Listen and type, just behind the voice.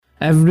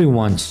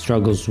Everyone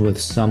struggles with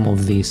some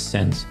of these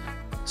sins.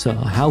 So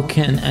how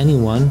can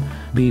anyone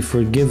be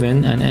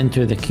forgiven and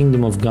enter the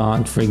kingdom of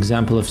God? For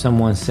example, if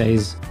someone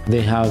says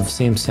they have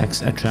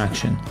same-sex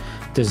attraction,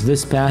 does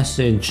this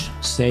passage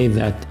say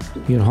that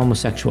you're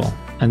homosexual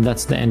and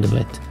that's the end of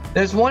it?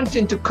 There's one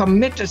thing to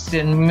commit a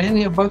sin.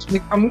 Many of us,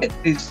 we commit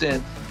these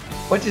sins.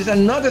 But it's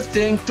another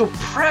thing to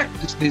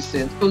practice these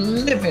sins, to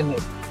live in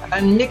it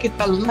and make it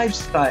a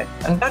lifestyle.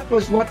 And that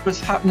was what was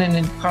happening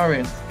in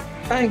Corinth.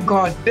 Thank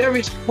God, there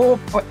is hope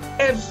for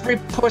every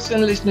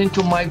person listening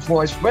to my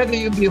voice. Whether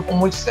you be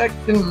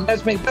homosexual,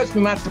 lesbian, it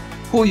doesn't matter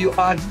who you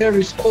are, there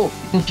is hope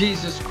in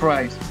Jesus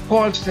Christ.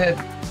 Paul said,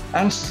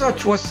 and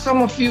such was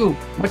some of you,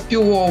 but you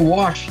were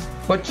washed,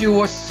 but you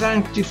were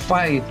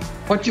sanctified,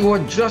 but you were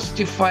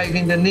justified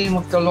in the name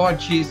of the Lord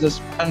Jesus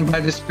and by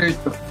the Spirit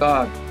of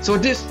God. So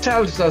this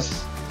tells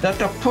us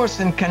that a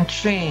person can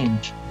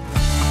change.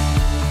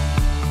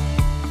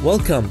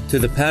 Welcome to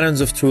the Patterns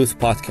of Truth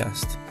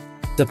podcast,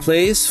 the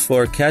place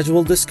for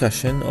casual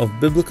discussion of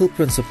biblical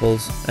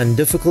principles and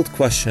difficult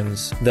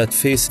questions that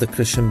face the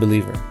Christian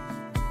believer.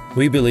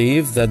 We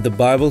believe that the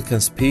Bible can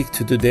speak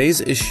to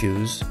today's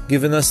issues,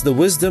 giving us the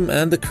wisdom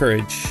and the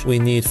courage we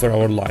need for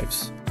our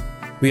lives.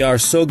 We are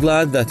so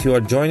glad that you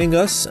are joining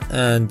us,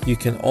 and you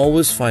can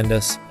always find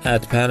us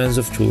at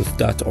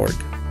patternsofTruth.org.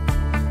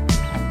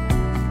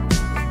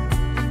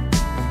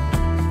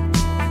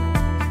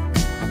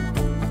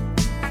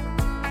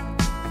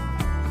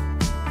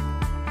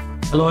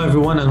 Hello,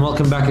 everyone, and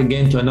welcome back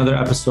again to another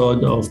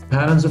episode of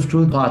Patterns of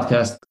Truth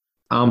podcast.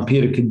 I'm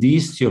Peter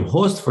Kadis, your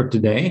host for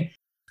today.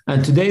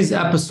 And today's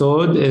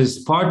episode is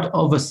part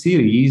of a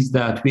series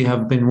that we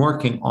have been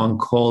working on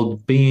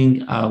called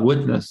Being a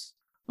Witness,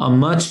 a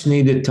much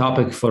needed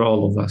topic for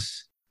all of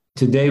us.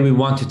 Today, we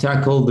want to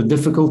tackle the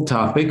difficult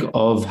topic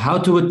of how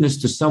to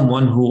witness to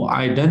someone who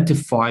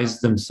identifies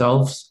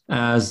themselves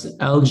as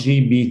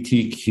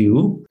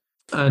LGBTQ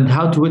and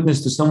how to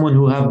witness to someone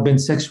who have been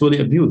sexually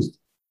abused.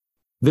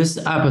 This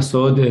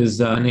episode is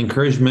an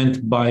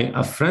encouragement by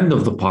a friend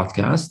of the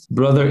podcast,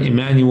 Brother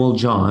Emmanuel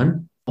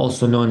John,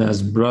 also known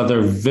as Brother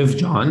Viv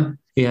John.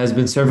 He has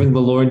been serving the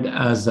Lord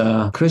as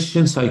a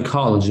Christian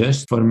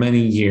psychologist for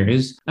many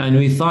years, and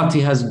we thought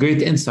he has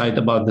great insight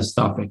about this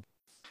topic.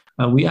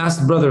 We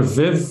asked Brother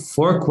Viv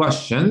 4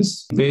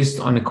 questions based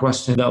on a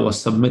question that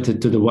was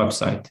submitted to the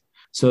website.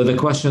 So the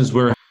questions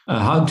were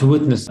how to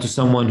witness to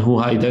someone who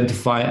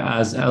identify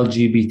as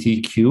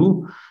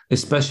LGBTQ,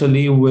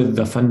 especially with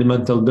the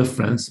fundamental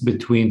difference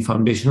between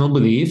foundational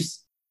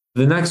beliefs.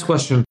 The next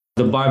question,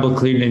 the Bible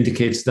clearly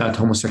indicates that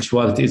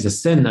homosexuality is a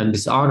sin and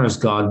dishonors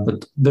God,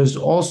 but there's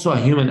also a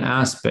human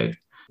aspect.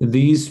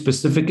 These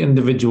specific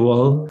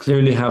individuals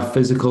clearly have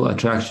physical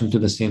attraction to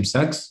the same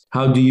sex.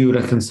 How do you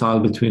reconcile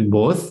between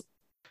both?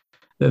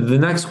 The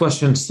next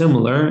question,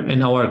 similar.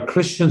 In our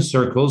Christian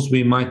circles,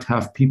 we might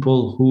have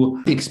people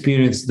who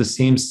experience the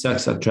same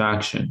sex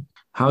attraction.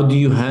 How do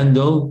you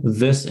handle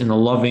this in a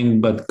loving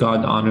but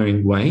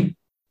God-honoring way?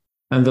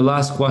 And the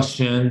last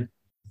question,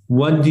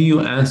 what do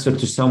you answer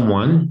to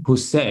someone who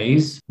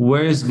says,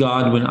 "Where is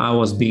God when I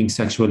was being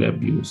sexually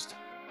abused?"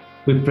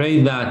 We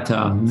pray that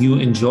you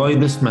enjoy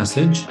this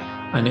message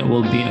and it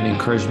will be an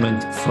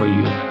encouragement for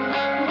you.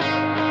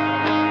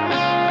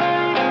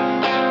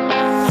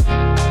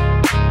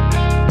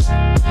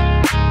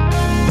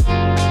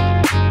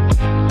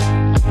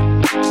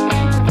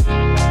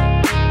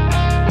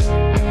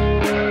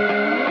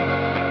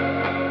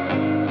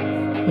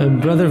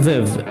 Brother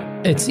Viv,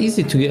 it's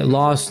easy to get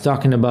lost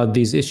talking about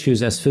these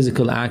issues as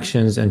physical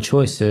actions and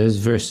choices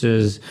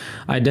versus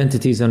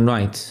identities and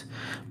rights.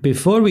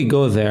 Before we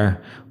go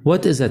there,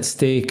 what is at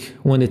stake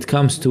when it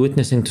comes to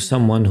witnessing to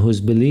someone whose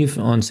belief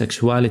on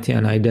sexuality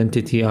and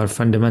identity are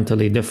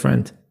fundamentally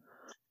different?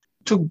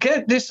 To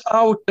get this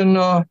out in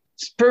a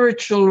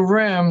spiritual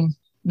realm,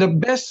 the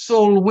best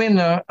soul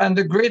winner and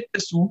the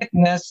greatest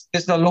witness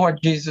is the Lord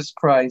Jesus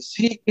Christ.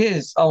 He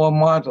is our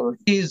model.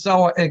 He is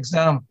our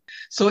example.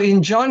 So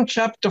in John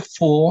chapter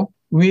 4,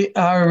 we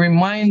are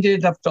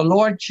reminded of the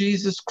Lord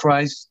Jesus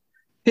Christ.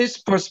 His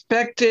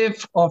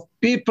perspective of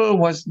people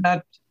was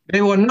that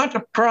they were not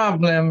a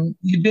problem.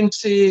 You didn't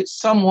see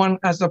someone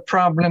as a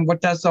problem,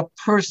 but as a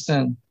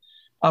person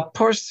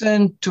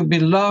to be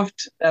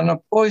loved and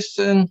a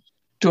person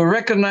to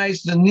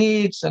recognize the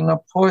needs and a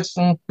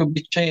person to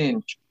be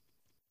changed.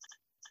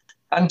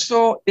 And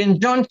so in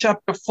John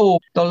chapter 4,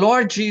 the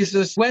Lord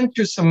Jesus went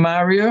to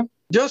Samaria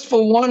just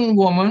for one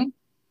woman.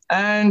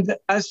 And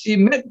as he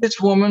met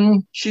this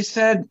woman, she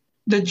said,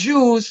 the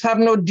Jews have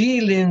no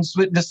dealings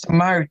with the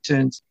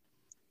Samaritans.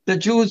 The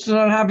Jews do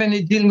not have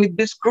any dealing with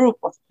this group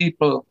of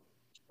people.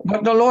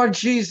 But the Lord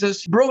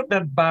Jesus broke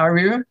that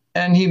barrier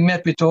and he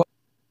met with her.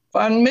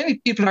 And many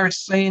people are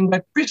saying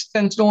that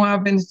Christians don't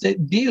have any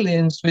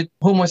dealings with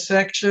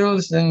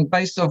homosexuals and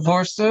vice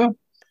versa.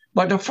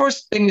 But the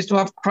first thing is to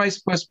have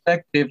Christ's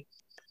perspective.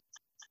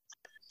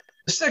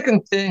 The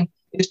second thing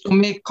is to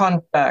make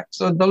contact.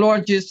 So the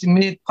Lord Jesus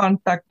made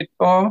contact with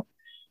her.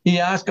 He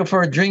asked her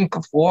for a drink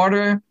of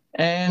water,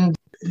 and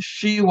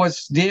she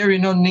was there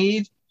in her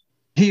need.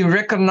 He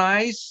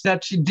recognized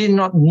that she did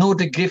not know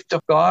the gift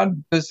of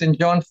God, because in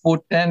John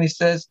 4:10, he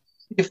says,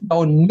 if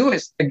thou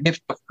knewest the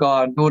gift of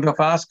God, you would have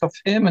asked of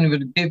him and he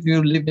would give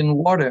you living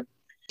water.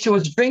 She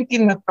was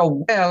drinking at a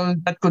well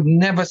that could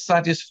never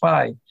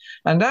satisfy.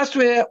 And that's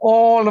where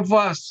all of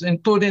us,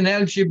 including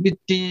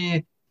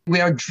LGBT, we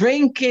are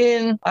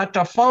drinking at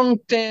a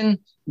fountain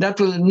that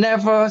will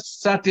never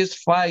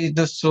satisfy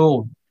the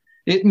soul.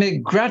 It may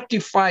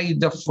gratify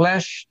the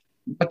flesh,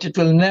 but it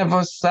will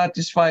never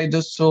satisfy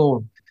the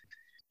soul.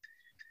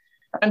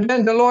 And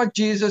then the Lord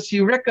Jesus,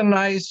 he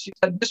recognized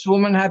that this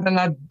woman had an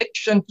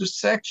addiction to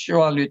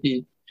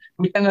sexuality,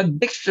 with an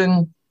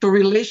addiction to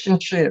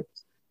relationships.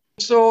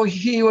 So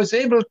he was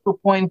able to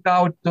point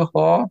out to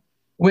her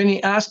when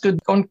he asked her,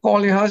 don't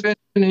call your husband.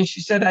 And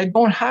she said, I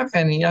don't have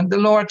any. And the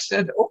Lord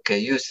said, okay,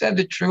 you said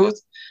the truth,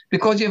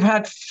 because you've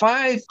had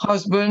 5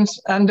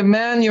 husbands and the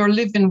man you're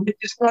living with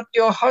is not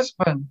your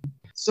husband.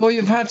 So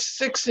you've had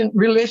 6 in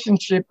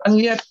relationship,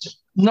 and yet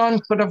none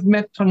could have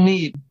met her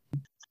need.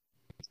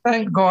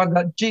 Thank God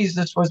that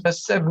Jesus was the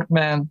 7th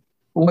man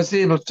who was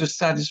able to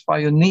satisfy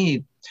your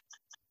need.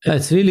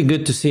 It's really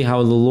good to see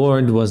how the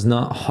Lord was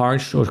not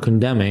harsh or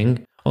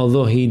condemning,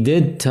 although he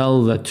did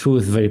tell the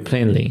truth very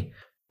plainly.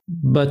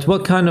 But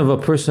what kind of a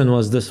person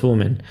was this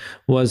woman?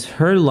 Was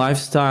her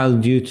lifestyle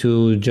due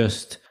to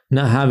just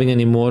not having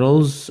any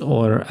morals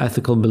or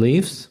ethical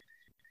beliefs?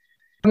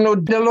 No,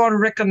 the Lord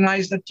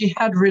recognized that she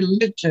had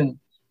religion.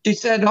 She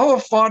said, our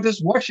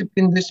fathers worship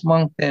in this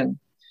mountain.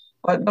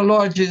 But the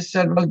Lord Jesus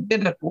said, well, they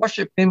that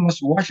worship him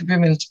must worship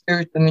him in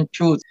spirit and in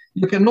truth.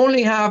 You can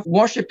only have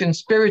worship in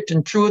spirit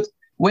and truth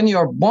when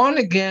you're born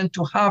again,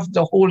 to have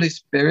the Holy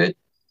Spirit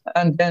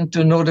and then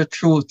to know the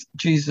truth,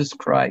 Jesus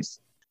Christ.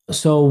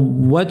 So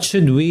what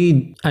should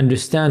we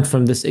understand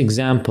from this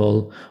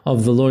example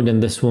of the Lord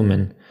and this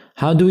woman?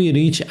 How do we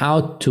reach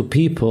out to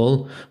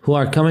people who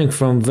are coming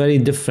from very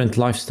different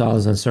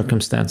lifestyles and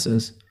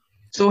circumstances?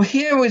 So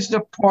here is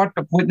the part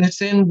of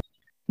witnessing.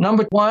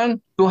 Number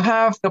 1, to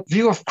have the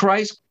view of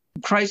Christ,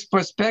 Christ's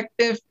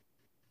perspective.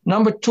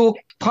 Number 2,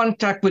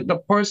 contact with the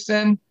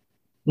person.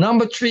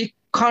 Number 3,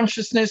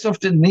 consciousness of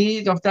the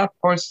need of that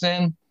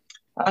person.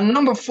 And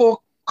number 4,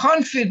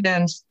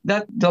 confidence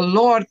that the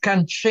Lord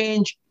can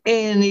change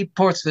any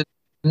person.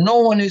 No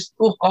one is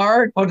too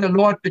hard for the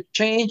Lord to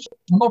change.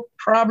 No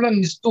problem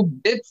is too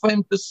big for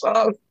him to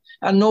solve.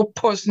 And no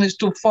person is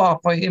too far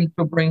for him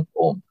to bring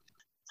home.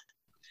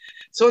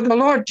 So the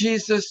Lord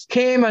Jesus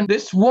came, and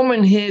this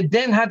woman here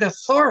then had a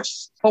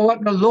thirst for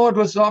what the Lord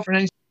was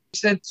offering. He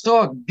said,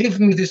 so give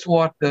me this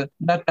water,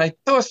 that I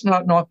thirst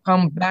not, nor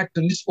come back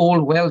to this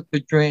old well to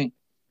drink.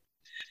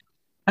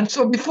 And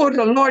so before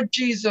the Lord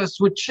Jesus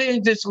would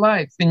change his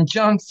life, in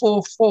John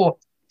 4:4,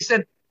 he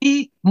said,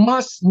 he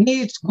must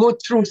needs go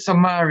through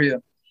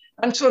Samaria.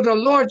 And so the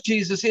Lord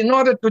Jesus, in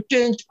order to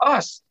change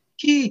us,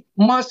 he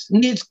must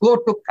needs go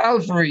to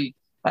Calvary.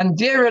 And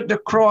there at the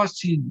cross,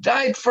 he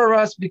died for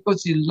us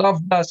because he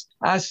loved us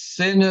as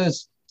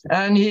sinners.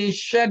 And he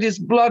shed his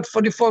blood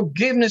for the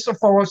forgiveness of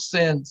our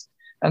sins.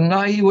 And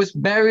now he was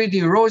buried,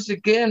 he rose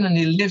again, and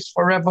he lives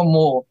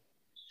forevermore.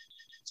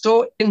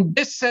 So in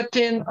this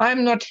setting,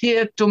 I'm not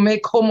here to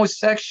make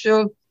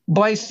homosexual,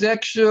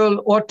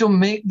 bisexual, or to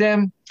make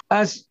them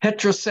as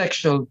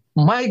heterosexual.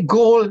 My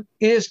goal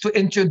is to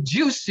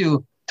introduce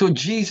you to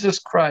Jesus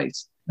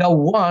Christ, the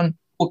one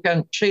who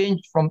can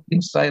change from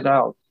inside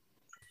out.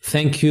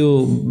 Thank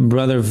you,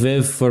 Brother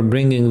Viv, for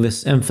bringing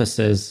this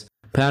emphasis.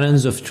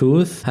 Parents of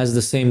Truth has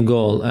the same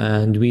goal,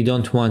 and we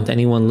don't want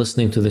anyone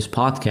listening to this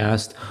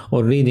podcast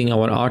or reading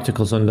our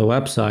articles on the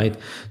website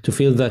to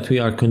feel that we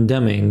are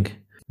condemning.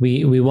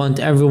 We want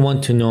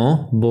everyone to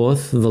know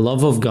both the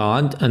love of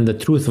God and the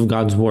truth of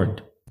God's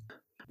word.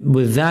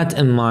 With that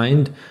in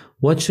mind,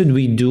 what should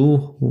we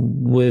do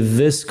with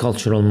this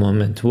cultural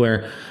moment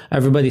where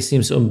everybody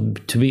seems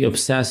to be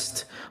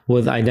obsessed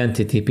with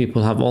identity?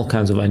 People have all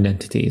kinds of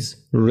identities,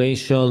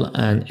 racial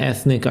and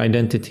ethnic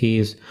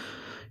identities,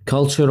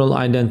 cultural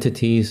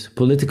identities,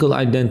 political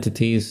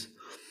identities,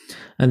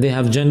 and they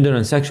have gender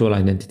and sexual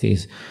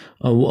identities.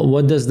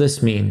 What does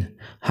this mean?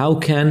 How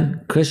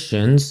can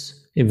Christians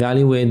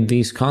evaluate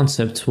these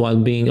concepts while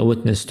being a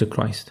witness to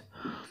Christ?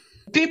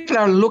 People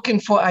are looking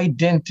for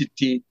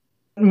identity.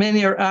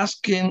 Many are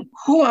asking,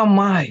 who am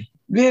I?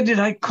 Where did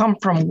I come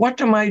from?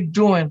 What am I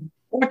doing?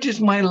 What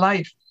is my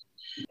life?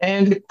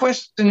 And the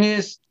question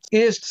is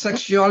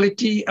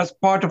sexuality as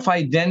part of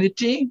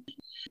identity?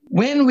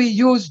 When we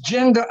use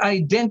gender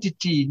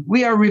identity,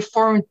 we are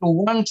referring to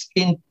one's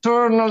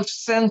internal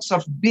sense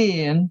of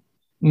being,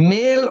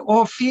 male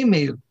or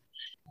female.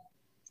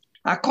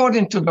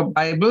 According to the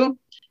Bible,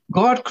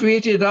 God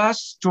created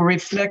us to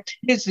reflect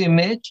his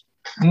image,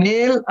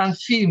 male and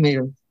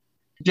female.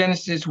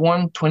 Genesis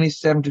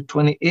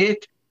 1:27-28.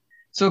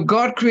 So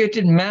God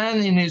created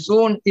man in his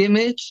own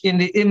image, in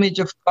the image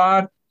of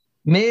God,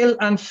 male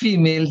and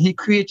female, he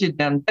created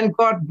them. Then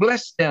God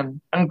blessed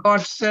them, and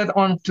God said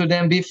unto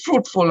them, be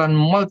fruitful and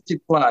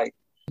multiply.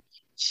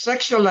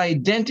 Sexual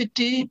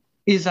identity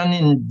is an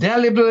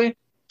indelible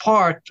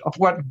part of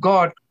what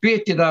God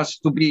created us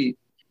to be.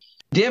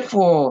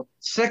 Therefore,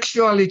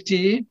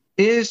 Sexuality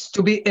is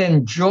to be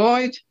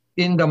enjoyed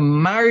in the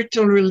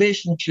marital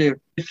relationship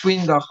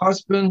between the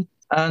husband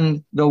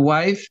and the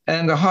wife.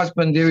 And the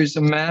husband, there is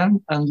a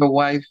man, and the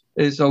wife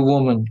is a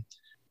woman.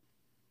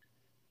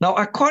 Now,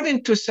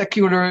 according to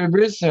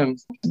secularism,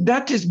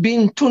 that is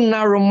being too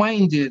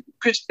narrow-minded.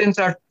 Christians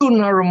are too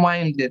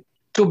narrow-minded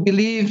to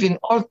believe in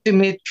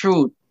ultimate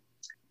truth.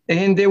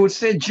 And they would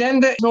say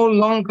gender no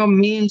longer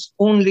means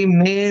only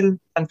male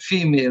and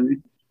female.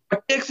 It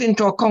takes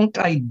into account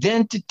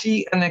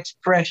identity and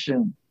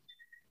expression.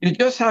 You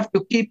just have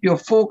to keep your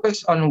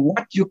focus on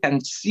what you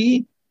can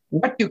see,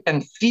 what you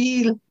can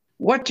feel,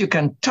 what you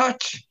can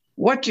touch,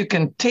 what you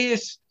can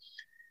taste.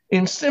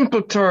 In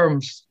simple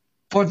terms,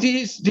 for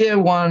these dear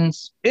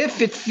ones,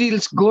 if it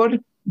feels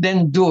good,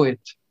 then do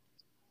it.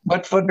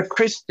 But for the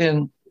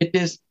Christian, it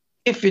is,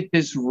 if it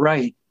is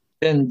right,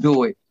 then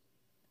do it.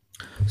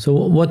 So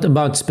what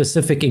about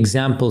specific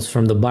examples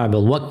from the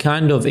Bible? What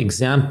kind of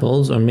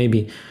examples or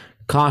maybe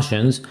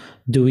cautions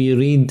do we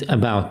read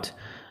about?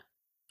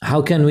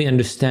 How can we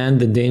understand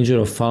the danger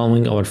of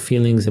following our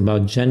feelings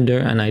about gender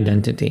and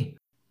identity?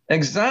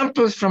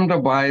 Examples from the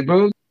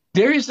Bible.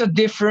 There is a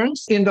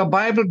difference in the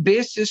Bible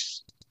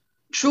basis.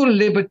 True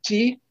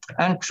liberty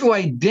and true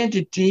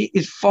identity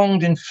is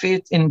found in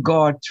faith in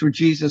God through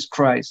Jesus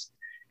Christ.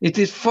 It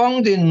is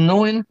found in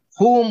knowing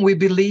whom we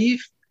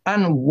believe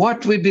and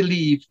what we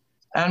believe,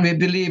 and we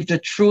believe the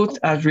truth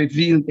as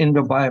revealed in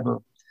the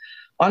Bible.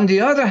 On the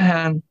other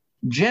hand,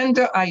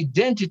 gender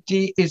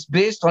identity is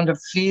based on the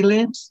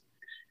feelings,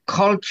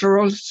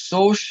 cultural,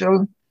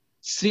 social,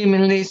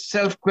 seemingly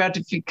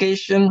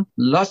self-gratification,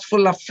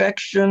 lustful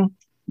affection,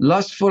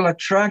 lustful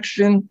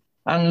attraction,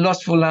 and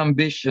lustful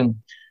ambition.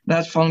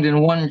 That's found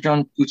in 1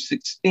 John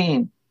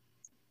 2:16.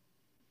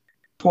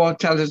 Paul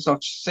tells us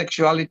of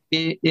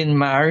sexuality in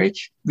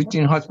marriage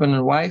between husband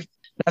and wife.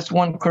 That's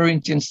 1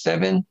 Corinthians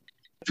 7.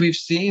 We've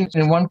seen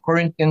in 1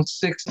 Corinthians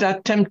 6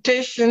 that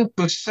temptation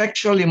to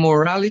sexual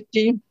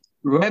immorality,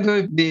 whether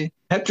it be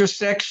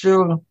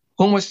heterosexual,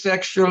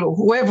 homosexual,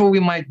 whoever we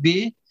might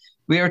be,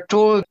 we are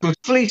told to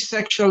flee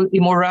sexual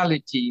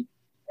immorality.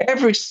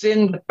 Every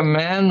sin that a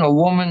man or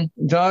woman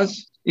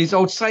does is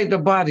outside the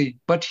body,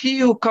 but he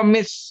who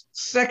commits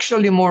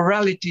sexual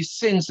immorality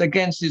sins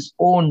against his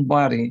own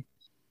body.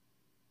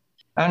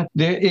 And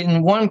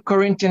in 1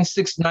 Corinthians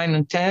 6, 9,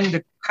 and 10,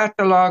 the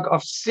catalog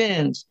of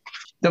sins,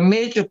 the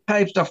major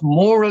types of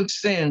moral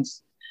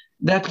sins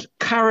that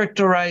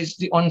characterize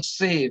the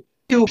unsaved.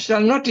 You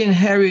shall not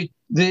inherit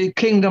the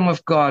kingdom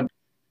of God.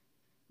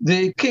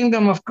 The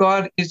kingdom of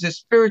God is a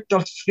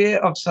spiritual sphere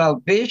of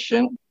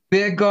salvation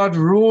where God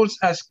rules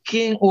as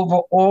king over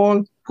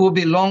all who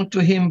belong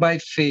to him by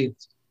faith.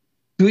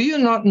 Do you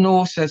not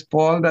know, says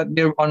Paul, that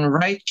the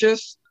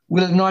unrighteous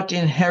will not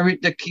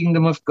inherit the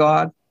kingdom of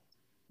God?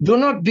 Do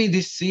not be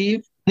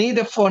deceived,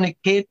 neither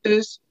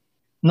fornicators,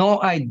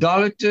 nor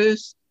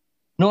idolaters,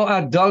 nor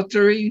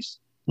adulteries,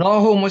 nor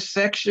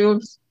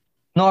homosexuals,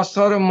 nor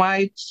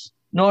sodomites,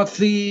 nor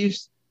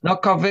thieves, nor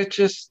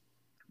covetous,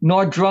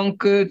 nor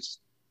drunkards,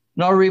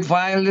 nor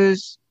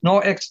revilers,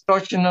 nor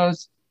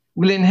extortioners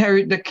will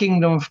inherit the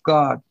kingdom of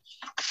God.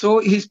 So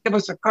he's given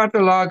us a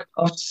catalog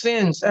of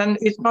sins, and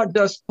it's not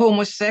just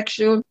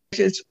homosexual,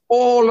 it's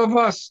all of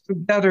us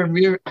together.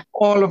 We're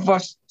all of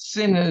us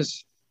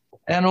sinners,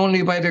 and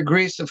only by the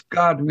grace of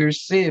God we're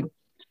saved.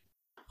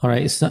 All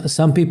right, so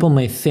some people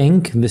may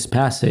think this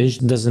passage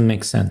doesn't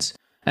make sense.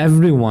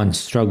 Everyone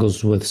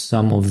struggles with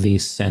some of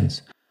these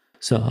sins.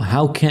 So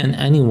how can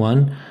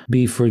anyone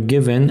be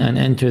forgiven and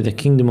enter the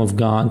kingdom of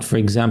God? For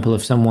example,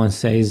 if someone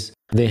says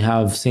they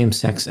have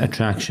same-sex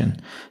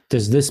attraction,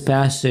 does this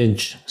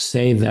passage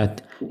say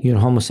that you're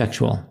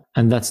homosexual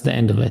and that's the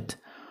end of it?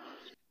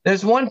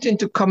 There's one thing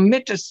to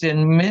commit a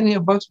sin. Many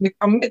of us may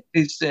commit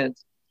these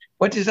sins.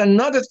 But it's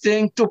another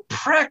thing to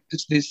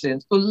practice these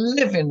sins, to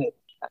live in it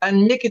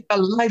and make it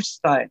a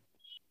lifestyle.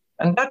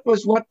 And that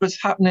was what was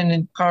happening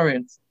in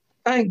Corinth.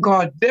 Thank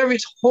God, there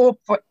is hope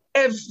for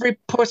every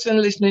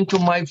person listening to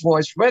my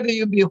voice, whether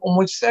you be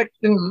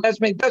homosexual,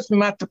 lesbian, it doesn't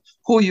matter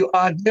who you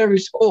are, there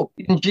is hope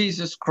in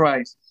Jesus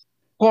Christ.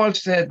 Paul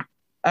said,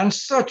 and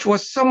such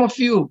was some of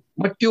you,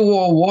 but you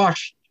were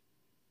washed,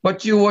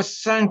 but you were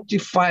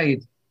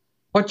sanctified,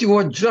 but you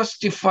were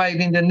justified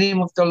in the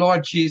name of the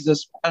Lord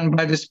Jesus and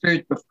by the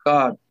Spirit of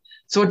God.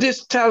 So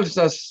this tells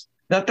us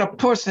that a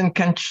person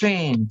can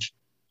change.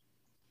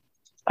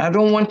 I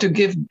don't want to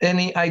give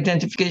any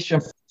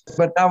identification,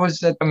 but I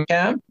was at a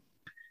camp,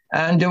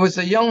 and there was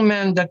a young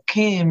man that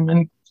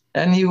came,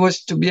 and he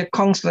was to be a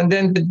counselor, and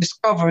then they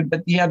discovered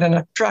that he had an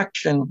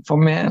attraction for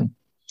men.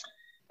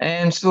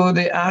 And so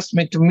they asked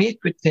me to meet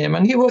with him,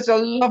 and he was a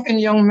loving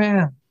young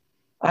man.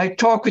 I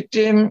talked with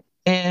him,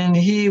 and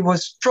he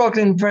was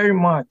struggling very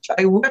much.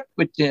 I wept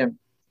with him.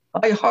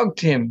 I hugged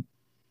him,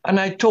 and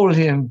I told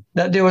him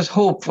that there was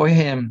hope for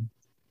him,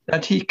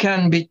 that he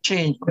can be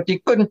changed, but he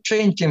couldn't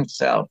change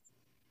himself,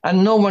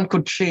 and no one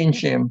could change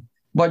him,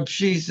 but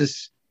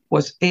Jesus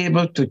was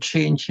able to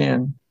change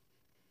him.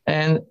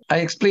 And I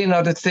explained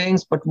other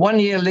things, but 1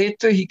 year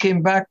later, he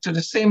came back to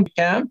the same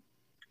camp,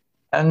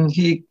 And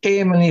he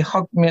came and he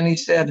hugged me and he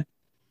said,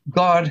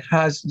 God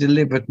has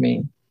delivered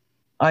me.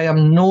 I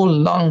am no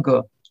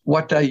longer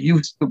what I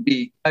used to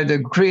be by the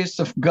grace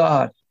of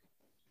God.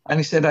 And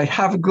he said, I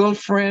have a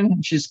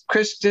girlfriend, she's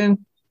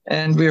Christian,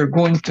 and we're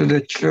going to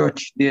the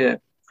church there.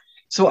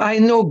 So I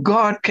know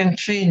God can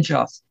change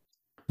us.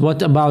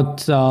 What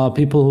about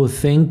people who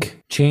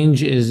think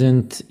change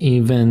isn't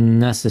even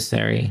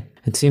necessary?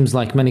 It seems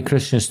like many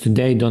Christians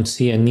today don't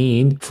see a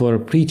need for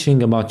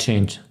preaching about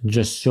change,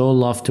 just show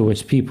love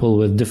towards people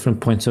with different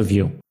points of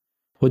view.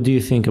 What do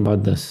you think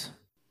about this?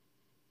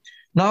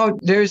 Now,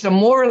 there is a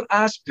moral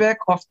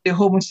aspect of the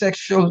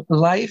homosexual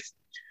life.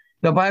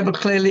 The Bible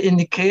clearly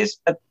indicates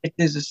that it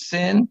is a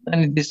sin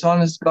and it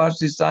dishonors God's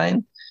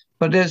design,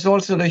 but there's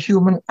also the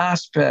human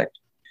aspect.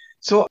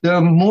 So the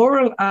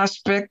moral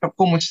aspect of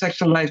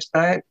homosexual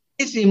lifestyle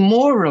is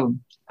immoral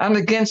and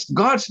against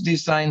God's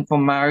design for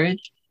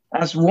marriage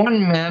as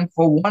one man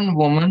for one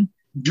woman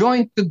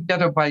joined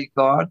together by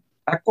God,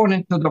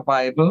 according to the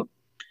Bible.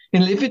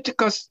 In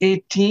Leviticus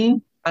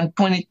 18 and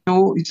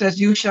 22, it says,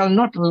 you shall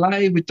not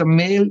lie with a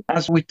male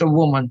as with a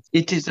woman.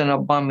 It is an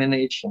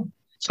abomination.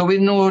 So we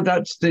know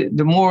that's the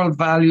moral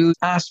value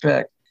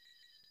aspect.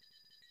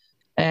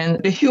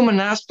 And the human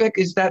aspect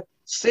is that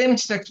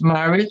same-sex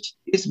marriage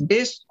is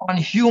based on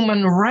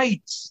human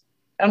rights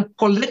and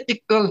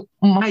political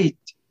might.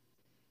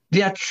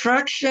 The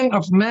attraction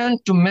of man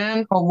to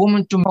man or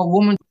woman to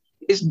woman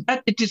is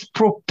that it is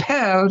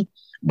propelled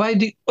by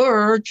the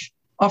urge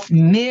of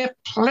mere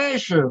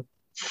pleasure,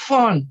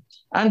 fun,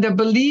 and the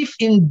belief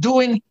in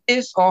doing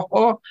his or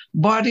her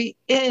body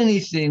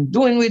anything,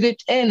 doing with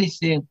it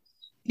anything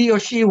he or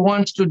she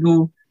wants to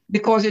do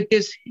because it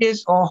is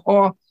his or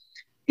her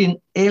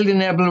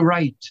inalienable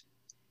right.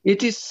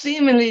 It is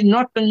seemingly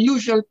not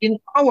unusual in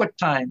our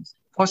times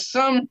for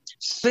some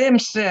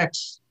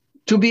same-sex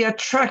to be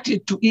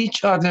attracted to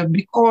each other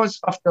because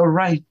of the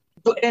right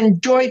to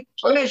enjoy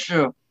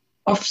pleasure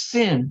of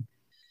sin.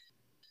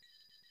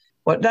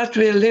 But that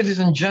way, ladies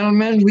and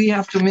gentlemen, we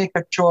have to make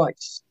a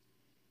choice.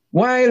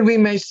 While we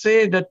may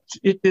say that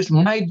it is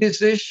my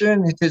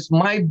decision, it is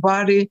my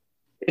body,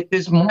 it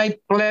is my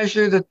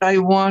pleasure that I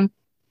want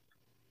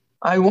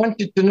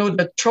you to know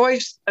the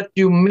choice that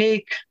you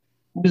make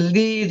will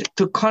lead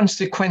to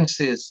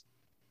consequences.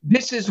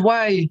 This is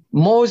why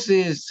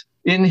Moses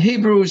in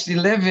Hebrews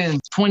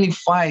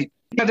 11:25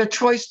 had a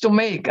choice to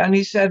make. And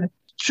he said,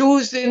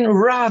 choosing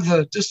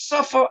rather to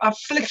suffer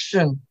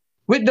affliction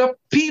with the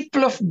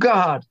people of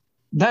God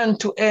than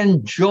to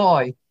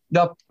enjoy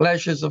the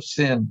pleasures of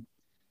sin.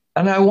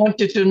 And I want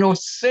you to know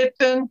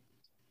Satan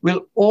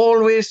will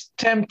always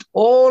tempt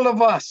all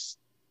of us.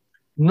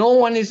 No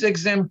one is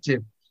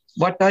exempted.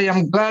 But I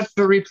am glad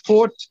to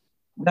report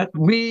that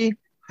we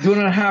do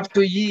not have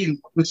to yield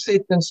to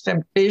Satan's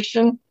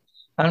temptation,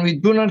 and we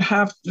do not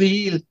have to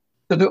yield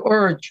to the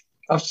urge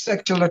of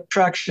sexual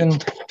attraction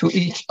to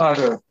each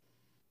other.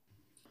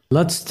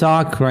 Let's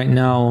talk right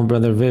now,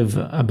 Brother Viv,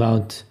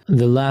 about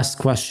the last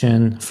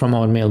question from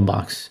our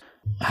mailbox.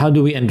 How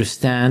do we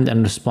understand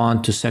and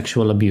respond to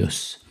sexual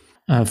abuse?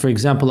 For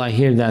example, I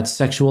hear that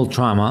sexual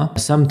trauma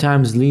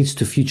sometimes leads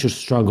to future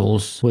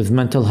struggles with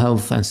mental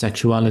health and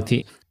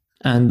sexuality.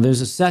 And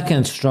there's a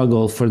second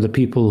struggle for the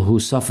people who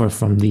suffer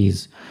from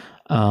these,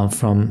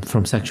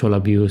 from sexual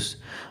abuse.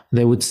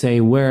 They would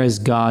say, where is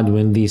God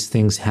when these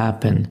things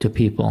happen to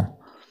people?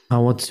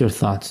 What's your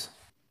thoughts?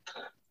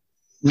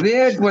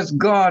 Where was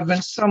God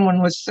when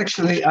someone was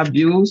sexually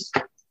abused?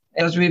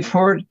 As we've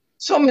heard,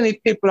 so many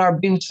people are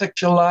being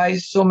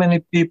sexualized. So many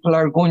people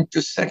are going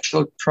through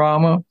sexual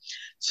trauma.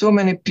 So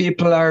many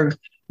people are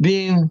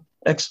being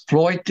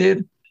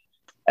exploited.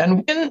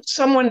 And when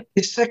someone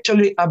is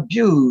sexually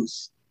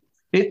abused,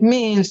 it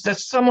means that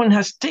someone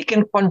has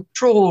taken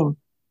control,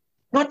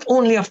 not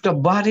only of the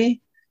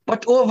body,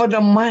 but over the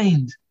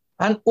mind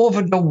and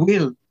over the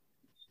will.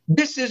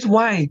 This is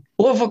why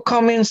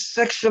overcoming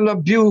sexual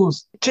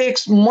abuse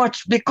takes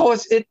much,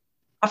 because it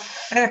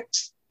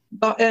affects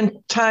the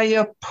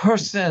entire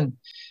person.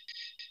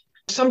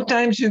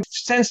 Sometimes you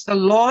sense the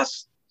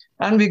loss,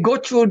 and we go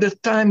through the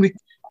time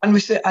and we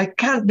say, I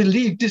can't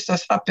believe this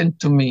has happened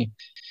to me.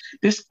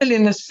 They're still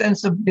in a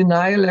sense of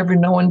denial every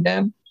now and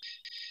then.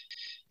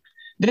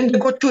 Then they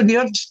go to the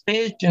other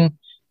stage and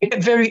they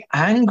get very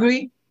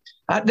angry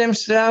at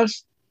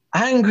themselves,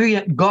 angry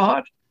at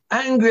God,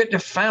 angry at the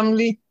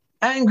family,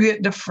 angry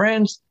at the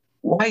friends.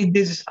 Why did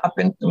this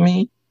happen to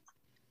me?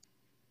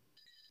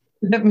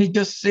 Let me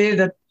just say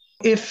that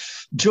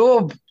if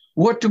Job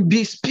were to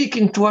be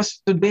speaking to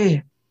us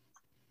today,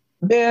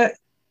 there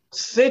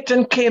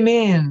Satan came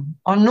in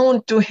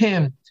unknown to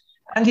him,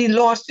 and he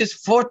lost his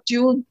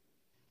fortune,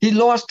 he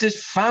lost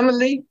his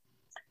family,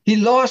 he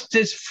lost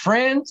his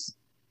friends,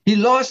 he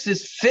lost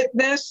his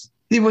fitness,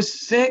 he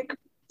was sick,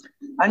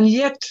 and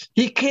yet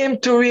he came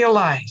to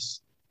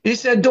realize, he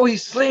said, though he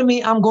slay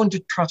me, I'm going to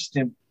trust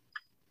him.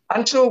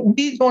 And so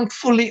we don't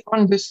fully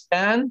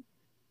understand,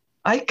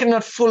 I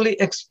cannot fully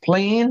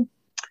explain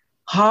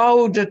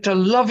how that a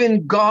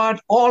loving God,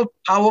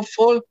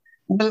 all-powerful,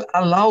 will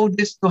allow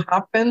this to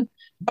happen.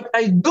 But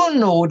I do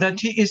know that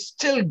he is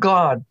still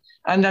God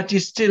and that he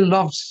still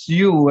loves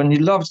you and he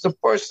loves the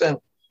person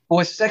who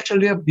was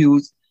sexually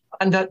abused,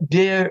 and that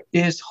there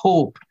is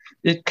hope.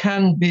 It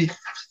can be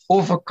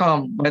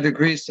overcome by the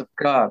grace of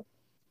God.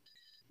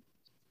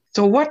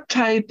 So what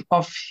type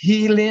of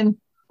healing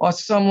or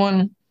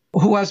someone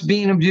who has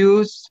been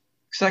abused,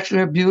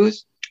 sexually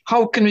abused,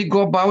 how can we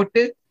go about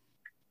it?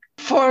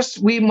 First,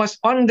 we must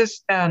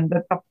understand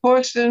that a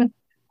person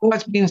who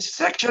has been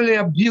sexually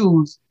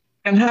abused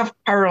can have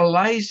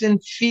paralyzing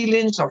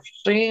feelings of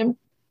shame,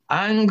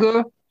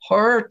 anger,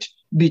 hurt,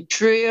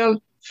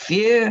 betrayal,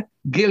 fear,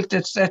 guilt,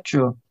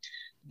 etc.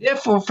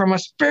 Therefore, from a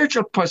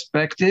spiritual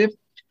perspective,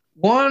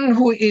 one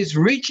who is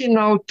reaching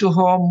out to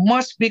her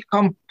must be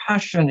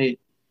compassionate,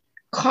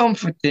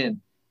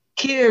 comforting,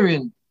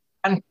 caring,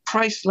 and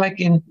Christ-like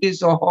in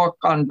his or her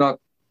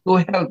conduct to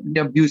help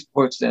the abused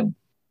person.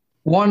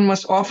 One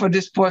must offer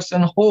this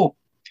person hope,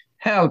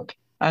 help,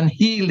 and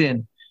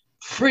healing,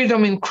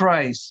 freedom in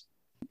Christ.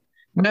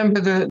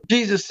 Remember,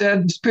 Jesus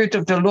said, the Spirit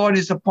of the Lord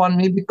is upon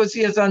me because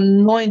he has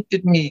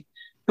anointed me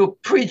to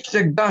preach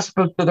the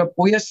gospel to the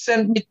poor. He has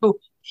sent me to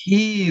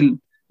heal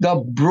the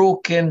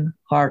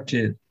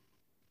broken-hearted,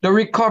 the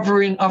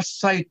recovering of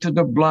sight to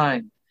the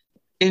blind,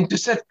 and to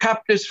set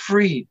captives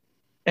free,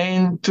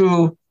 and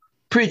to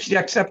preach the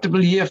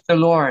acceptable year of the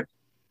Lord.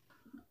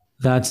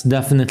 That's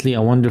definitely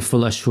a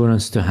wonderful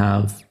assurance to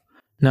have.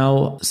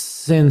 Now,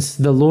 since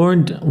the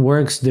Lord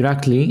works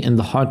directly in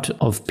the heart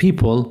of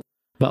people,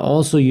 but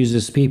also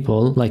uses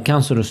people like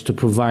counselors to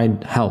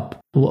provide help,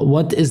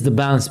 what is the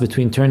balance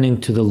between turning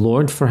to the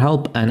Lord for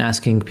help and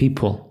asking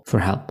people for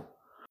help?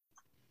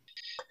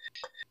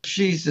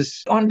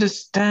 Jesus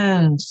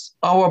understands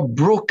our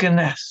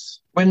brokenness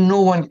when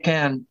no one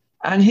can.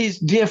 And he's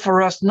there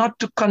for us, not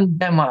to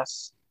condemn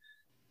us.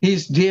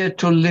 He's there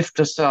to lift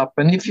us up.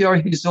 And if you're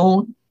his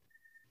own,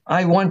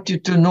 I want you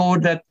to know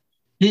that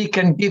he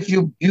can give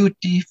you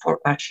beauty for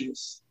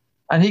ashes.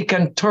 And he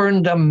can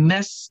turn the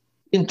mess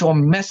into a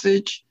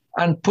message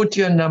and put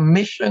you on a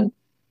mission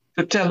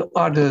to tell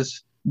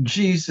others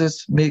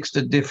Jesus makes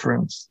the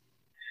difference.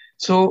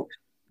 So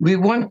we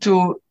want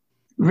to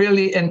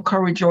really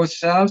encourage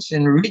ourselves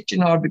in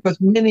reaching out,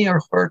 because many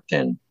are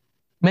hurting.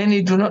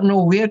 Many do not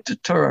know where to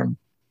turn,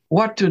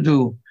 what to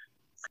do.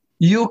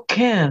 You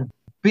can,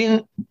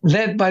 being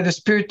led by the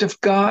Spirit of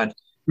God,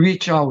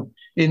 reach out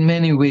in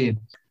many ways.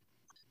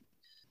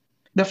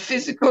 The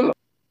physical,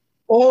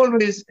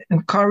 always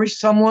encourage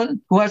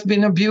someone who has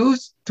been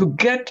abused to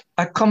get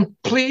a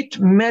complete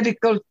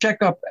medical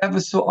checkup ever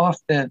so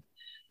often.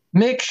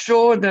 Make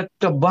sure that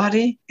the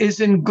body is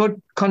in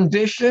good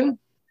condition,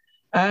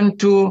 and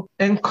to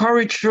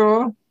encourage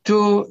her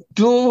to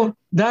do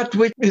that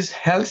which is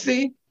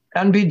healthy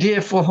and be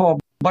there for her.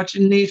 But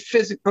you need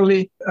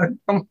physically a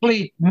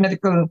complete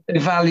medical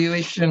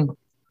evaluation.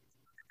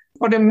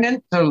 For the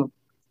mental,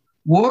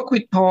 work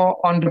with her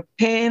on the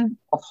pain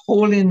of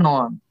holding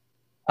on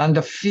and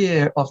the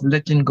fear of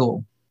letting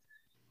go.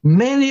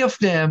 Many of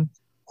them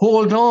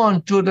hold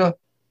on to the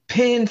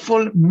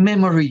painful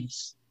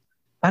memories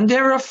and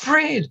they're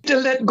afraid to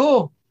let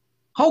go.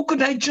 How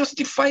could I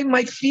justify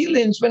my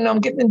feelings when I'm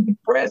getting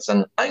depressed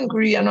and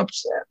angry and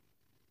upset?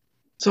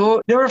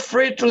 So they're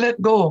afraid to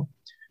let go.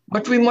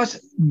 But we must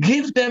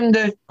give them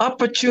the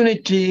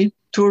opportunity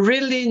to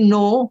really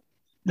know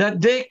that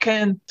they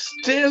can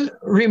still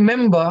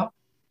remember,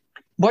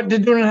 but they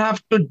don't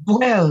have to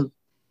dwell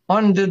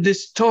on the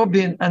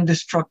disturbing and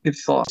destructive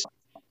thoughts.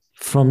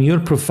 From your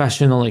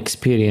professional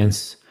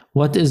experience,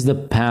 what is the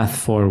path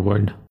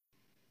forward?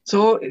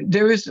 So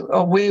there is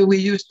a way we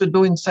used to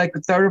do in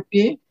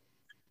psychotherapy.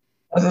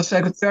 As a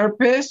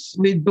psychotherapist,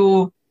 we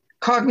do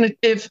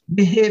cognitive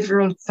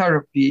behavioral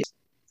therapy.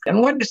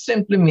 And what this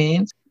simply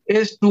means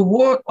is to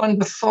work on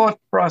the thought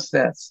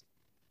process.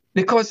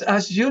 Because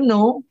as you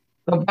know,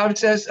 the Bible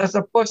says, as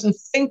a person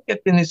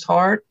thinketh in his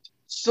heart,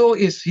 so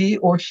is he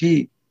or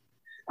she.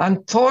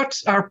 And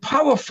thoughts are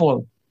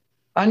powerful.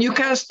 And you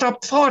can't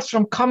stop thoughts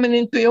from coming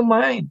into your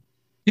mind.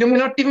 You may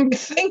not even be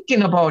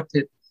thinking about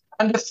it.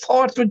 And the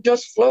thoughts will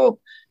just flow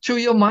through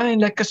your mind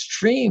like a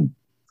stream.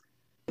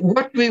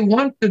 What we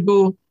want to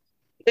do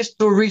is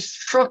to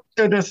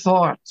restructure the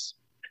thoughts.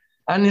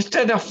 And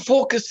instead of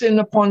focusing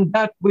upon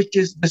that which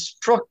is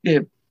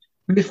destructive,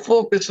 we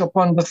focus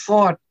upon the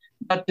thought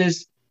that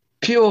is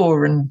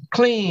pure and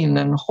clean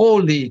and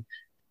holy.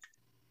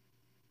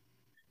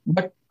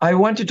 But I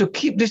want you to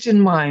keep this in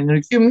mind.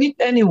 If you meet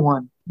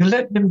anyone, you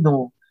let them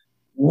know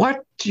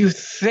what you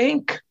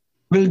think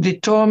will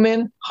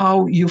determine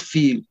how you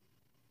feel.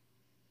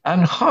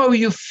 And how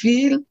you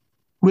feel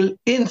will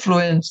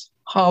influence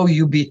how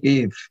you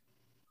behave.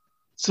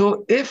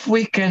 So if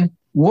we can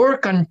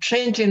work on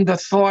changing the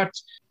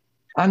thoughts,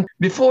 and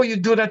before you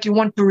do that, you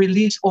want to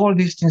release all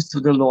these things to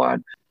the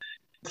Lord.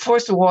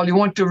 First of all, you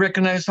want to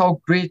recognize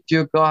how great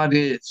your God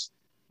is.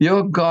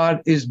 Your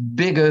God is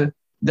bigger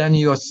than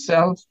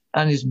yourself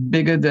and is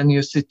bigger than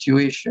your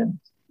situation.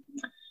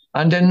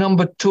 And then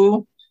number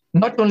two,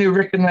 not only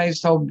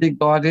recognize how big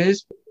God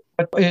is,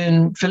 but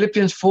in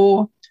Philippians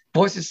 4,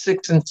 verses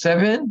 6 and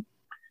 7,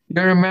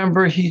 You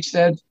remember he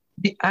said,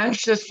 be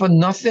anxious for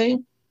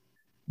nothing.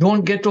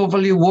 Don't get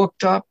overly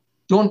worked up.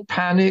 Don't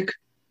panic.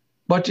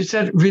 But he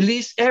said,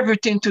 release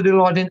everything to the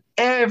Lord, and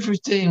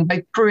everything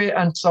by prayer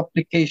and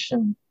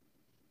supplication.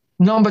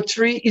 Number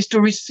 3 is to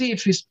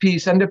receive his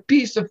peace, and the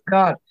peace of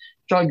God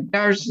shall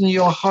garrison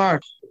your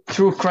heart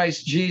through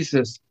Christ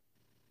Jesus.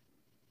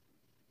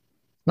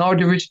 Now,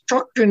 the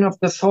restructuring of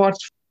the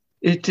thoughts,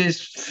 it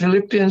is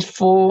Philippians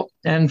 4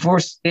 and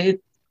verse 8.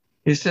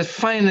 It says,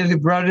 finally,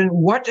 brethren,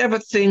 whatever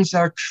things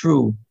are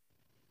true,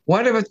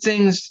 whatever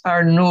things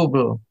are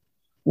noble,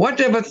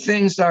 whatever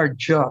things are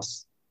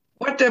just,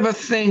 whatever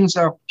things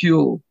are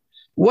pure,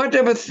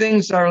 whatever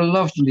things are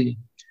lovely,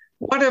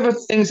 whatever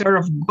things are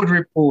of good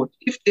report,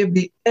 if there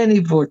be any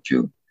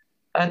virtue,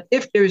 and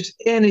if there is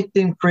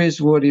anything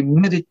praiseworthy,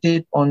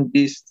 meditate on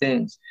these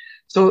things.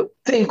 So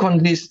think on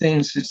these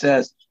things, it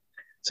says.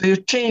 So you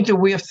change the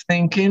way of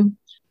thinking,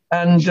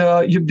 and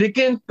you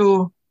begin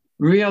to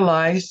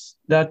realize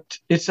that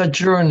it's a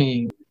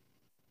journey.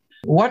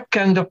 What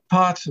can the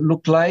path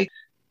look like?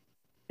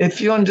 If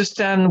you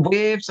understand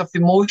waves of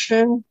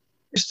emotion,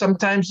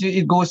 sometimes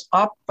it goes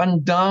up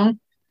and down.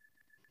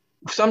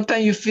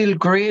 Sometimes you feel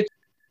great.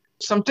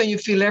 Sometimes you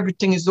feel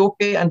everything is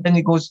okay, and then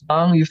it goes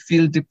down. You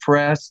feel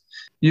depressed.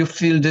 You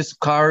feel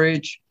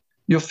discouraged.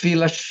 You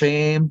feel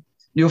ashamed.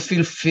 You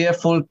feel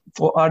fearful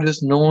for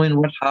others knowing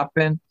what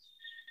happened.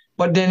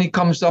 But then it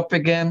comes up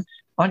again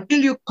until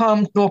you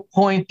come to a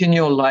point in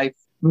your life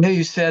where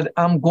you said,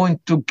 I'm going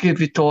to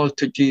give it all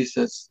to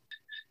Jesus.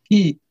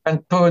 He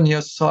can turn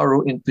your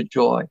sorrow into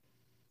joy.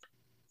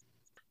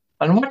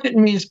 And what it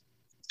means,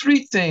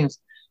 3 things.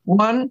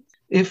 1,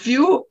 if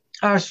you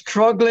are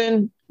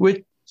struggling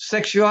with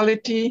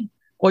sexuality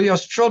or you're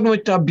struggling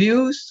with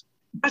abuse,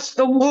 that's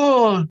the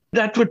world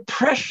that would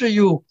pressure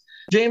you.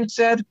 James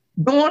said,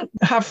 don't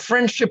have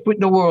friendship with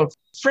the world.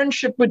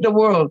 Friendship with the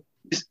world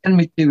is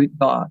enmity with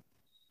God.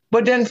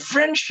 But then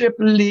friendship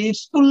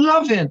leads to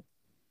loving.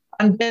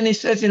 And then he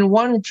says in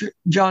 1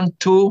 John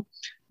 2,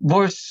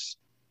 verse,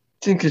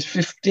 I think it's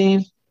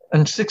 15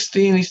 and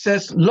 16, he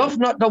says, love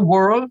not the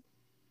world,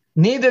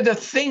 neither the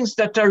things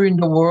that are in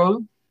the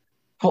world.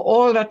 For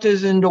all that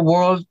is in the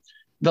world,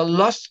 the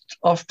lust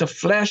of the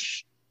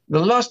flesh,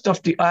 the lust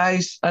of the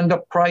eyes, and the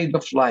pride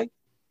of life.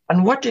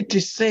 And what it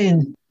is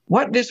saying,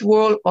 what this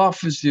world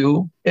offers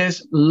you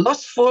is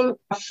lustful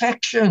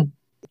affection.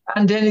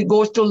 And then it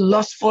goes to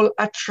lustful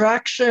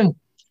attraction.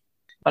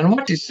 And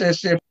what it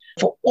says here,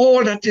 for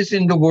all that is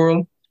in the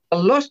world, the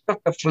lust of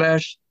the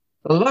flesh,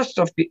 the lust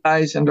of the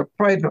eyes, and the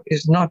pride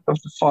is not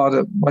of the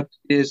Father, but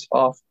is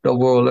of the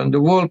world. And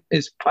the world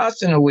is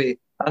passing away,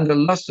 and the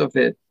lust of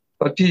it.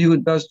 But he who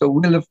does the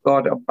will of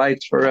God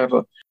abides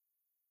forever.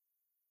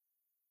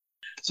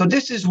 So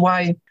this is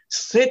why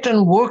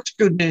Satan works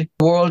to the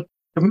world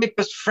to make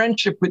us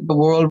friendship with the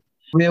world,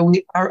 where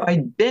we are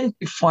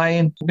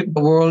identifying with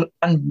the world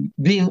and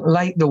being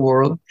like the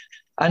world.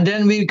 And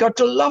then we got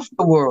to love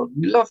the world.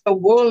 We love the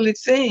worldly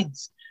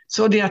things.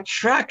 So the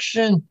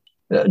attraction,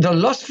 the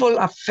lustful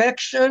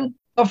affection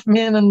of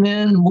men and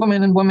men,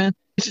 women and women,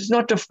 this is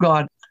not of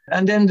God.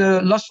 And then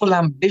the lustful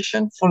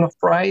ambition, full of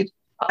pride,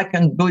 I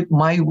can do it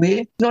my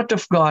way, not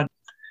of God.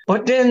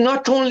 But then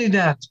not only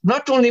that,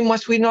 not only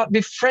must we not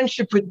be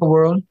friendship with the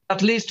world,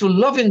 that leads to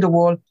love in the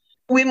world,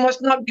 we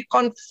must not be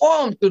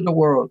conformed to the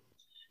world.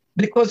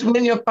 Because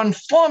when you're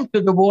conformed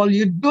to the world,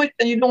 you do it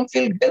and you don't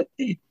feel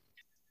guilty.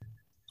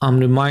 I'm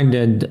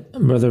reminded,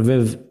 Brother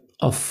Viv,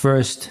 of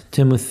 1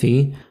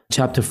 Timothy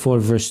chapter 4,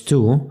 verse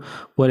 2,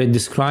 where it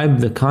described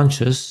the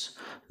conscience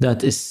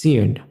that is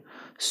seared.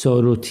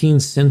 So routine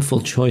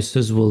sinful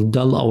choices will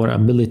dull our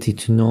ability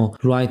to know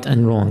right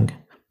and wrong.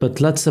 But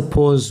let's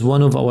suppose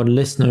one of our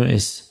listeners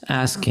is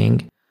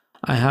asking,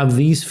 I have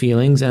these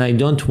feelings and I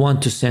don't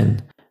want to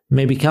sin.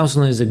 Maybe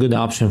counseling is a good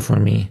option for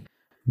me.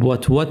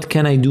 But what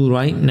can I do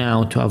right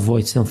now to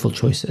avoid sinful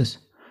choices?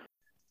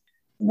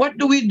 What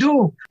do we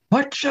do?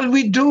 What shall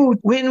we do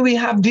when we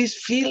have these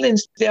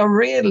feelings? They are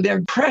real, they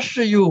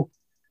pressure you.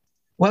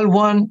 Well,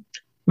 1,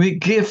 we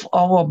give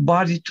our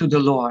body to the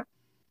Lord.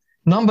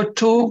 Number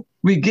 2,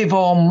 we give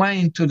our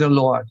mind to the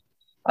Lord.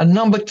 And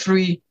number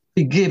 3,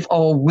 we give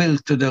our will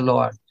to the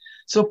Lord.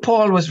 So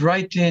Paul was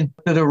writing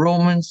to the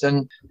Romans,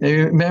 and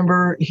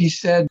remember he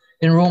said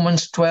in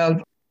Romans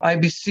 12, I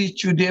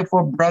beseech you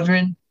therefore,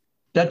 brethren,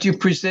 that you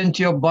present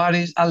your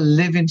bodies a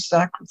living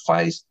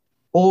sacrifice,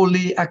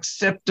 holy,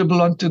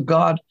 acceptable unto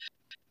God,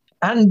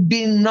 and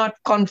be not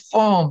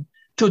conformed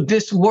to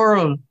this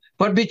world,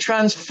 but be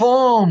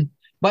transformed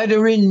by the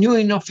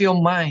renewing of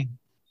your mind,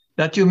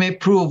 that you may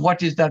prove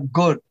what is that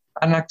good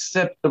and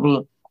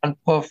acceptable and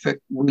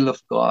perfect will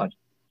of God.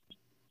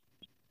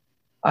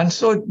 And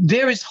so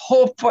there is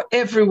hope for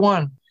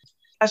everyone.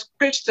 As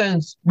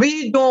Christians,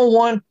 we don't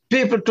want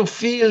people to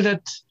feel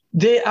that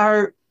they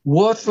are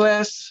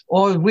worthless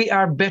or we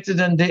are better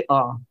than they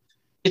are.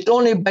 It's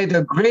only by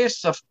the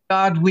grace of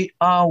God we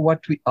are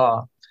what we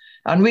are.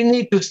 And we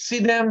need to see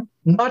them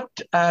not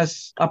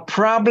as a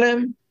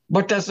problem,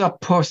 but as a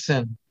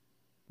person.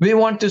 We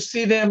want to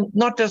see them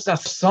not as a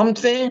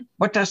something,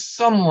 but as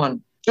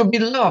someone to be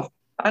loved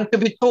and to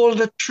be told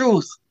the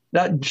truth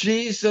that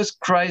Jesus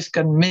Christ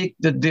can make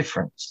the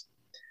difference.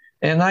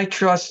 And I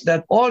trust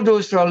that all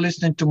those who are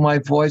listening to my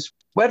voice,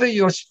 whether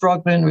you're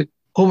struggling with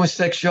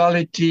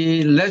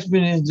homosexuality,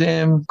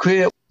 lesbianism,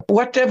 queer,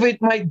 whatever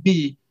it might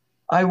be,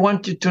 I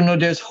want you to know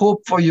there's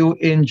hope for you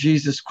in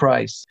Jesus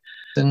Christ.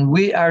 And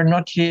we are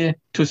not here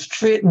to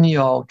straighten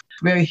you out.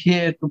 We're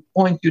here to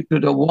point you to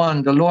the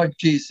one, the Lord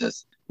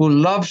Jesus, who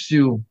loves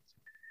you.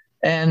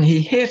 And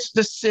he hates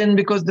the sin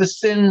because the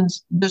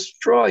sins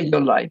destroy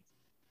your life.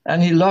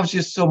 And he loves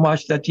you so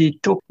much that he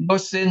took your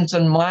sins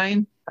and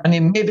mine and he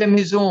made them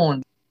his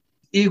own.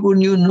 He who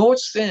knew no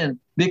sin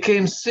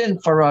became sin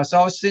for us,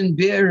 our sin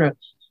bearer,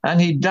 and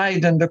he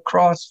died on the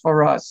cross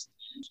for us.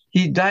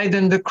 He died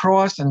on the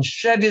cross and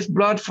shed his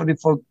blood for the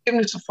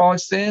forgiveness of our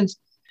sins.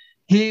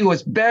 He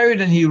was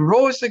buried and he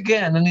rose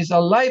again and is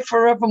alive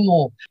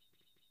forevermore.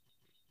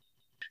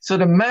 So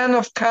the man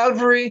of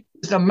Calvary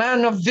is a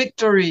man of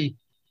victory,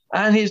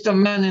 and he's the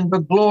man in the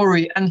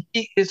glory, and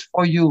he is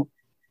for you.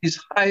 He's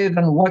higher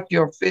than what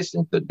you're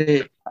facing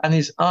today, and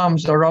his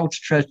arms are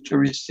outstretched to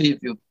receive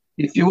you.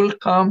 If you will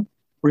come,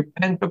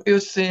 repent of your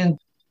sin,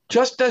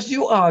 just as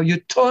you are, you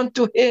turn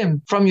to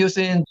him from your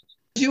sin.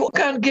 You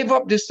can't give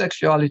up this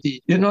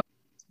sexuality. You know,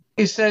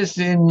 he says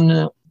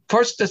in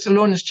 1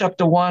 Thessalonians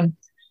chapter 1,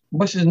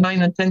 verses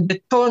 9 and 10,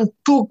 they turn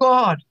to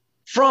God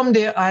from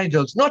their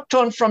idols, not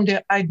turn from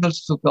their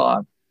idols to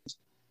God.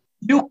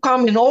 You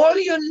come in all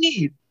your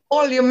need,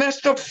 all your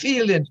messed up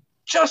feelings,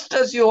 just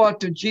as you are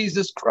to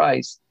Jesus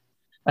Christ.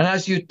 And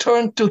as you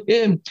turn to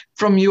him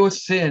from your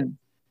sin,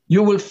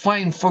 you will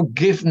find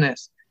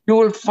forgiveness. You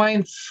will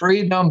find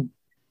freedom.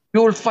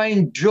 You will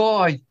find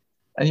joy.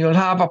 And you'll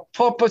have a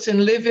purpose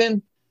in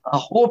living, a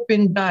hope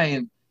in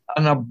dying,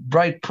 and a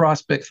bright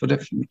prospect for the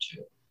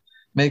future.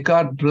 May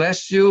God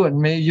bless you, and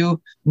may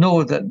you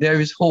know that there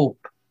is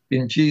hope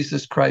in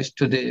Jesus Christ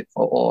today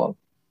for all.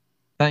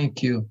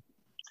 Thank you.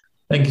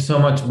 Thank you so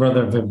much,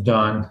 Brother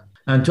Vivdan.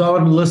 And to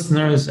our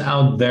listeners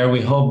out there,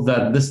 we hope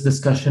that this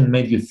discussion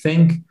made you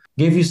think,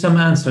 gave you some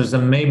answers,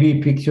 and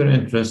maybe piqued your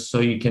interest so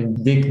you can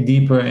dig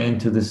deeper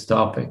into this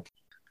topic.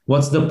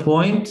 What's the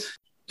point?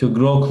 To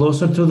grow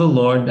closer to the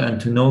Lord and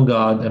to know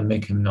God and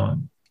make him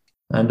known.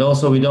 And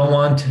also, we don't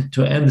want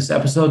to end this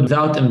episode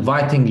without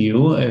inviting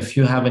you, if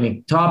you have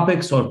any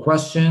topics or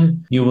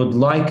question you would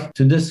like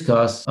to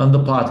discuss on the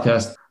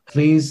podcast,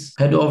 please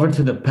head over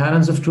to the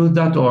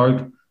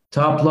patternsofTruth.org,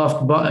 top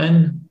left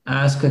button,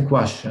 ask a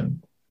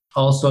question.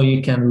 Also,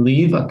 you can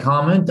leave a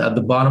comment at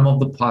the bottom of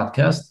the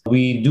podcast.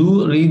 We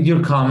do read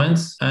your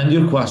comments and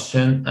your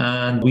question,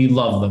 and we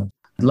love them.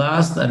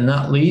 Last and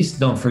not least,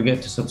 don't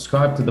forget to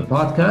subscribe to the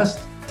podcast.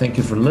 Thank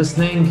you for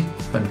listening.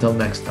 Until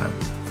next time.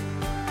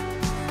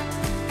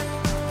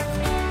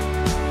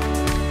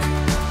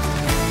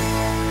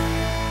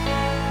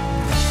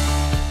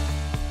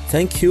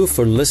 Thank you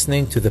for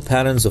listening to the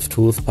Patterns of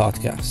Truth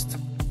podcast.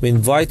 We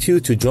invite you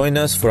to join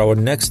us for our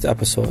next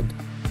episode.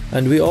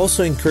 And we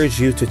also encourage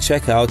you to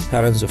check out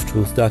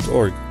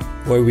patternsofTruth.org,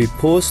 where we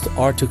post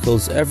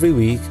articles every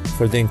week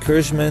for the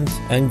encouragement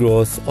and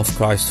growth of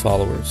Christ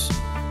followers.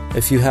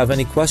 If you have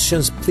any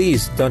questions,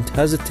 please don't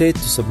hesitate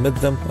to submit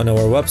them on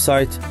our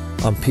website.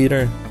 I'm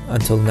Peter.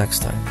 Until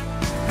next time.